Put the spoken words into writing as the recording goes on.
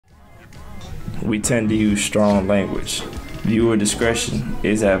we tend to use strong language. Viewer discretion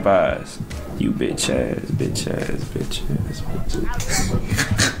is advised. You bitch ass, bitch ass, bitch ass.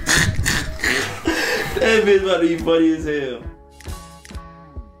 That bitch about to be funny as hell.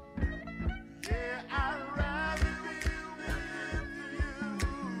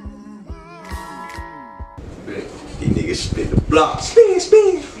 These niggas spin the block. Spin,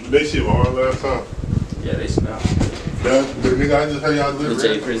 spin. That shit was hard last time. Yeah, they smell. Yeah, the nigga, I just heard y'all The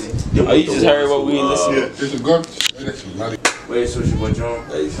deliver. Jprizzy. Oh, you just heard what we listened to? Yeah, it's a garbage. That's a lot of. Wait, so it's your boy John.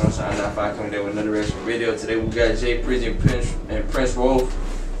 Hey, so I'm signing off. I coming there with another reaction video. Today we got Jprizzy and Prince Wolf.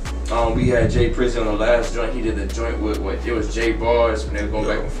 We had Jprizzy on the last joint. He did the joint with what? It was J Bars when they were going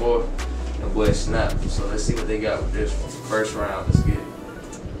back and forth. The boy snapped. So let's see what they got with this one. First round. Let's get it.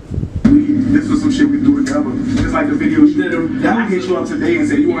 This was some shit we do together. Just like the video that I hit you up today and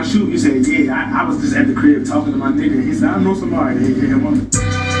said, you want to shoot? You said, yeah. I was just at the crib talking to my nigga. He said, I know somebody. Hey, him on.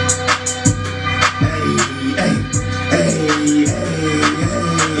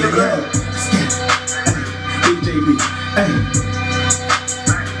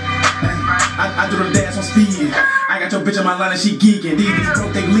 I do the dance on speed. I got your bitch on my line and she geeking. These niggas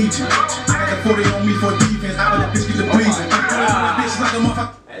broke, they leeching. I got the 40 on me for defense. I let that bitch get the breezing. Bitch like a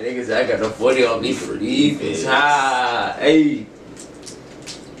motherfucker. Niggas, I got the 40 on me for defense. Ah, hey.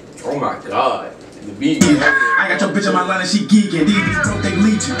 Oh my god. The beat. I got your bitch on my line and she geeking. These niggas broke, they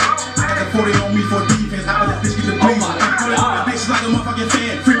leeching. I got the 40 on me for defense. I let that bitch get the breezing. Bitch like a motherfucking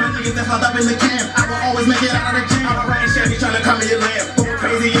fan. Free my niggas that's locked up in the camp. I will always make it out of the jam. I'm riding Chevy trying to come in your lamp. Going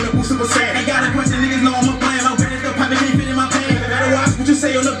crazy in the boost super sad. Ain't got a question, niggas know I'm a plan. My witness the pipe can't fit in my pants. Better watch what you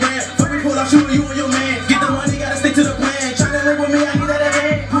say on the brand. Fucking pull up, shooting you and your man. Get the money, gotta stick to the plan. Tryna live with me, I need that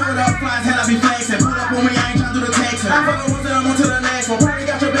again. Pull it up, flies, hell I be flexing. Pull up on me, I ain't tryna do the taxing. I fuck once and I'm on to the next one. Probably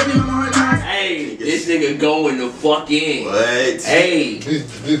got your baby mama her time. Hey, this nigga going the fuck in. What? Hey.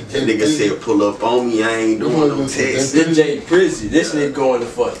 That nigga said pull up on me, I ain't doing no text. This Jprizzy, this nigga going the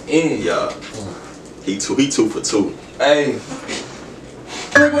fuck in. Yeah. He two for two. Hey.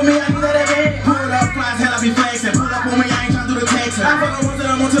 Live with me, I need that again. Pull it up, flies, hell I be flexing. Pull up on me, I ain't tryna do the taxing. I fuck once and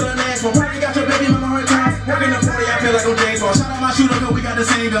I'm on to the next one. Probably got your baby mama her time. Working the 40, I feel like I'm James Bond. Shout out my shooter, cause we got the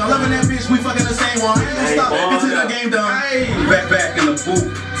same gun. Loving that bitch, we fucking the same one. I ain't gonna stop until the game done. Back in the booth,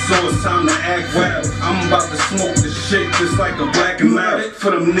 so it's time to act wild. I'm about to smoke this shit just like a black and loud.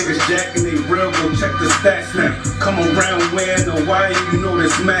 For them niggas jacking they real, go check the stats now. Come around wearing the wire, you know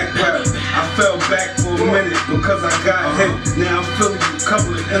this Mac rap. I fell back for a minute because I got hit. Now I'm feeling you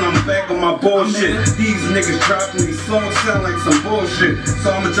covered and I'm back on my bullshit. These niggas dropping these songs sound like some bullshit.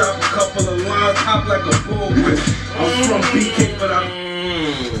 So I'ma drop a couple of lines, hop like a bullwhip. I'm from BK, but I'm.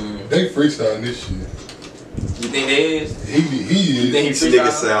 They freestyling this shit. You think they is? He is. You think This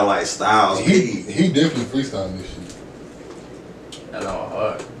nigga sound like Styles. He definitely freestyling this shit. That's all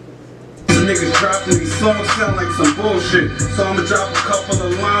hard. These niggas dropping these songs sound like some bullshit. So I'ma drop a couple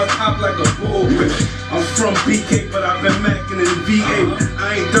of lines, hop like a bullwhip. I'm from BK, but I've been macking in VA.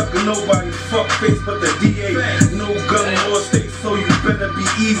 I ain't ducking nobody, fuck face but the DA. No gun law state, so you better be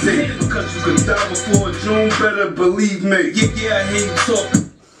easy. Because you could die before June, better believe me. Yeah, I hear you talking.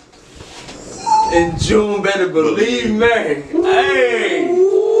 In June, better believe me. Hey.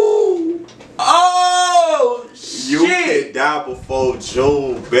 Oh shit. You can die before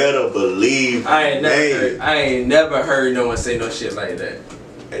June, better believe. I ain't never heard no one say no shit like that.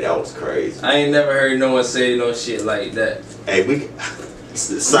 Hey, that was crazy. I ain't never heard no one say no shit like that. Hey, You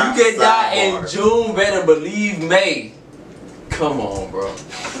can die in June, better believe me. Come on, bro.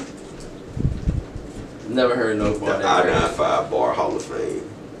 Never heard no bar that crazy. 5 bar Hall of Fame.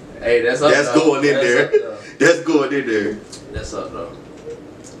 Hey, that's up. That's going in there. That's going in there. That's up though.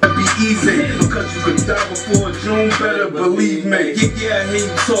 Be easy, because you could die before June, better believe me. Yeah, I hear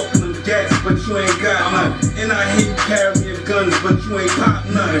you talking them gats, but you ain't got none. And I hear you carrying guns, but you ain't pop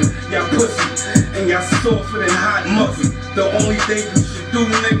none. Y'all pussy, and y'all softer than hot muffin. The only thing you should do,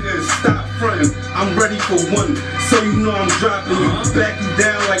 nigga, is stop frontin'. I'm ready for one, so you know I'm dropping you. Back you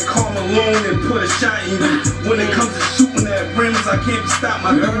down like Karl Malone and put a shot in you. When it comes to shooting at rims, I can't stop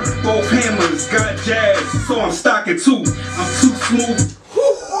my dude. Both hammers got jazz, so I'm stocking too. I'm too smooth.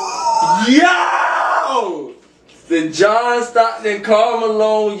 Yo! The John Stockton, Karl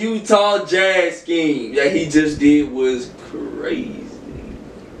Malone, Utah Jazz scheme that he just did was crazy.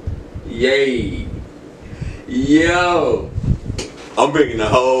 Yay. Yo. I'm bringing the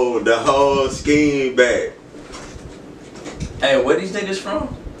whole scheme back. Hey, where these niggas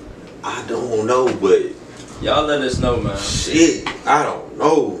from? I don't know, but y'all let us know, man. shit, I don't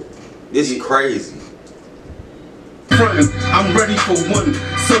know. This is crazy. I'm ready for one,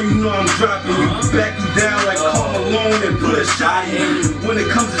 so you know I'm dropping you. Back you down like Karl Malone and put a shot in you. When it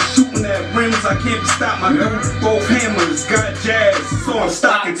comes to shooting at rims, I I can't be stopped. My dude, both hammers, got jazz, so I'm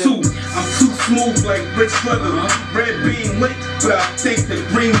stocking too. I'm too smooth like rich weather. Red bean lit, but I think the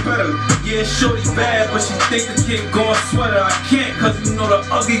green better. Yeah, shorty bad, but she think the kid gon' sweater. I can't, cause you know the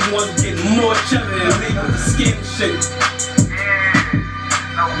ugly ones get more cheddar and they with the skin shit.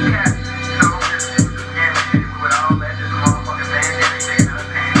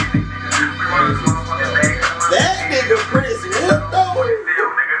 That nigga Prince Wolf though.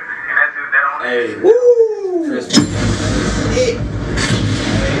 Hey, Woo! Chris.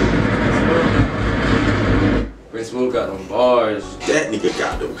 Prince Wolf got them bars. That nigga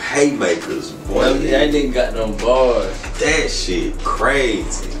got them haymakers, boy. That nigga got them bars. That shit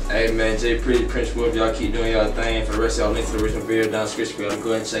crazy. Hey man, Jprizzy, Prince Wolf, y'all keep doing y'all thing. For the rest of y'all, link to the original video down the description.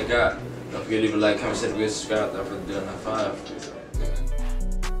 Go ahead and check out. Don't forget to leave a like, comment, subscribe. Without further ado, 5.